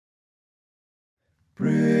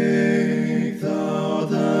Break thou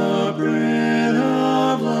the bread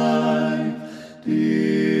of life,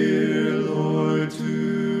 dear Lord,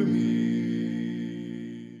 to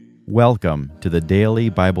me. Welcome to the Daily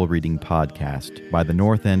Bible Reading Podcast by the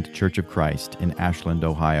North End Church of Christ in Ashland,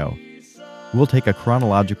 Ohio. We'll take a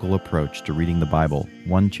chronological approach to reading the Bible,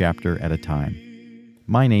 one chapter at a time.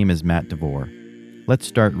 My name is Matt DeVore. Let's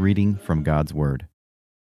start reading from God's Word.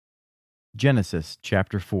 Genesis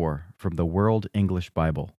chapter 4 from the World English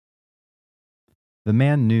Bible. The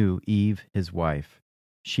man knew Eve, his wife.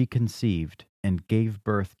 She conceived and gave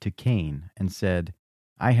birth to Cain and said,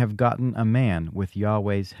 I have gotten a man with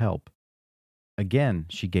Yahweh's help. Again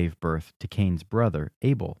she gave birth to Cain's brother,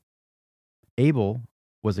 Abel. Abel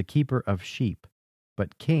was a keeper of sheep,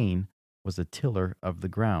 but Cain was a tiller of the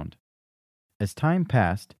ground. As time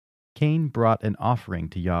passed, Cain brought an offering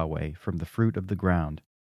to Yahweh from the fruit of the ground.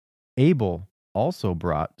 Abel also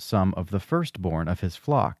brought some of the firstborn of his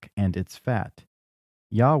flock and its fat.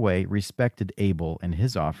 Yahweh respected Abel and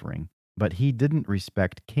his offering, but he didn't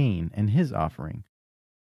respect Cain and his offering.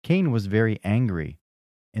 Cain was very angry,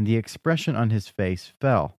 and the expression on his face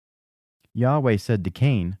fell. Yahweh said to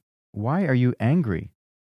Cain, Why are you angry?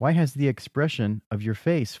 Why has the expression of your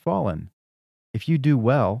face fallen? If you do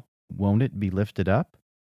well, won't it be lifted up?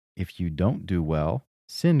 If you don't do well,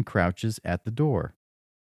 sin crouches at the door.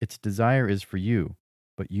 Its desire is for you,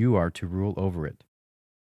 but you are to rule over it.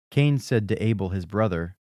 Cain said to Abel his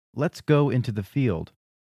brother, Let's go into the field.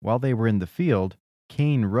 While they were in the field,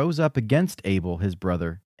 Cain rose up against Abel his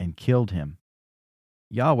brother and killed him.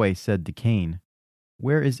 Yahweh said to Cain,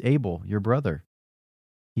 Where is Abel your brother?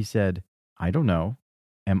 He said, I don't know.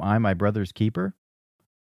 Am I my brother's keeper?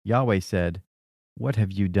 Yahweh said, What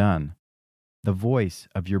have you done? The voice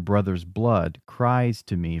of your brother's blood cries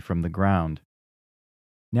to me from the ground.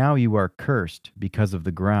 Now you are cursed because of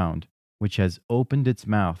the ground, which has opened its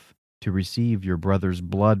mouth to receive your brother's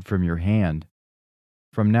blood from your hand.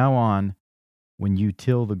 From now on, when you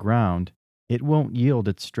till the ground, it won't yield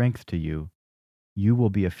its strength to you. You will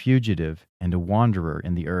be a fugitive and a wanderer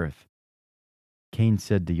in the earth. Cain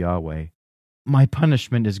said to Yahweh, My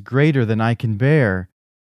punishment is greater than I can bear.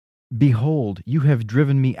 Behold, you have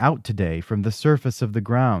driven me out today from the surface of the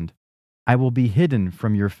ground. I will be hidden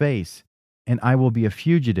from your face, and I will be a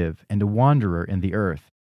fugitive and a wanderer in the earth.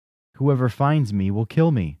 Whoever finds me will kill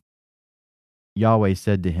me. Yahweh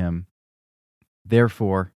said to him,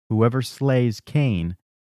 Therefore, whoever slays Cain,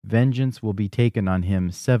 vengeance will be taken on him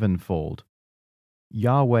sevenfold.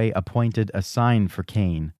 Yahweh appointed a sign for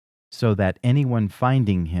Cain, so that anyone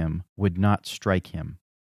finding him would not strike him.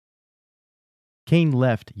 Cain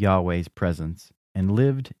left Yahweh's presence and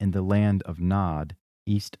lived in the land of Nod,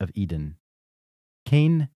 east of Eden.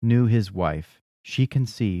 Cain knew his wife. She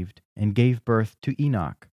conceived and gave birth to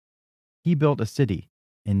Enoch. He built a city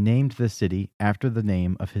and named the city after the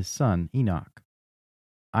name of his son Enoch.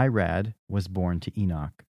 Irad was born to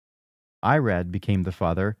Enoch. Irad became the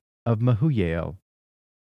father of Mehujael.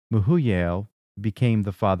 Mehujael became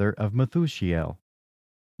the father of Methushael.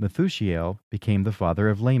 Methushael became the father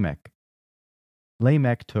of Lamech.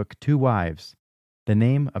 Lamech took 2 wives. The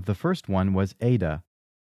name of the first one was Adah,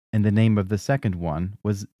 and the name of the second one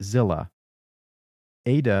was Zillah.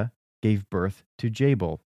 Adah gave birth to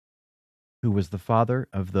Jabal, who was the father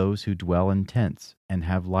of those who dwell in tents and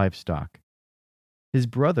have livestock. His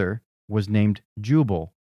brother was named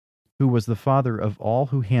Jubal, who was the father of all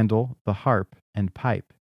who handle the harp and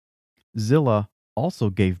pipe. Zillah also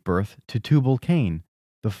gave birth to Tubal-Cain,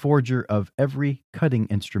 the forger of every cutting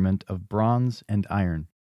instrument of bronze and iron.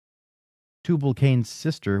 Tubal-Cain's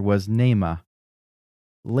sister was Naamah.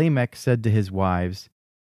 Lamech said to his wives,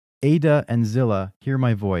 Adah and Zillah, hear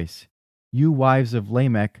my voice. You wives of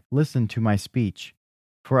Lamech, listen to my speech.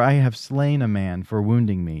 For I have slain a man for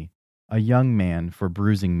wounding me, a young man for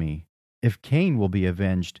bruising me. If Cain will be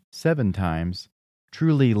avenged 7 times,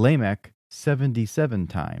 truly Lamech 77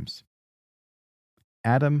 times.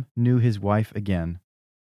 Adam knew his wife again.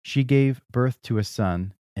 She gave birth to a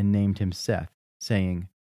son and named him Seth, saying,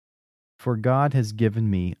 For God has given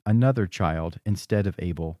me another child instead of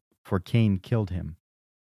Abel, for Cain killed him.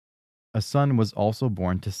 A son was also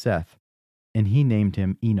born to Seth, and he named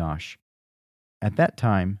him Enosh. At that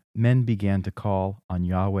time, men began to call on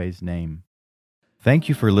Yahweh's name. Thank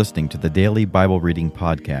you for listening to the Daily Bible Reading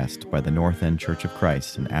Podcast by the North End Church of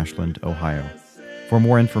Christ in Ashland, Ohio. For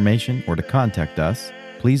more information or to contact us,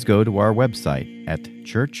 please go to our website at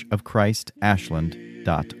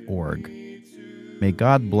churchofchristashland.org. May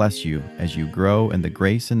God bless you as you grow in the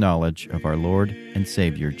grace and knowledge of our Lord and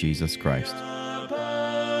Savior Jesus Christ.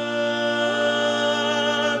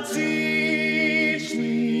 Teach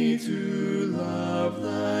me to love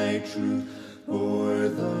truth, for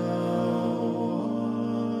the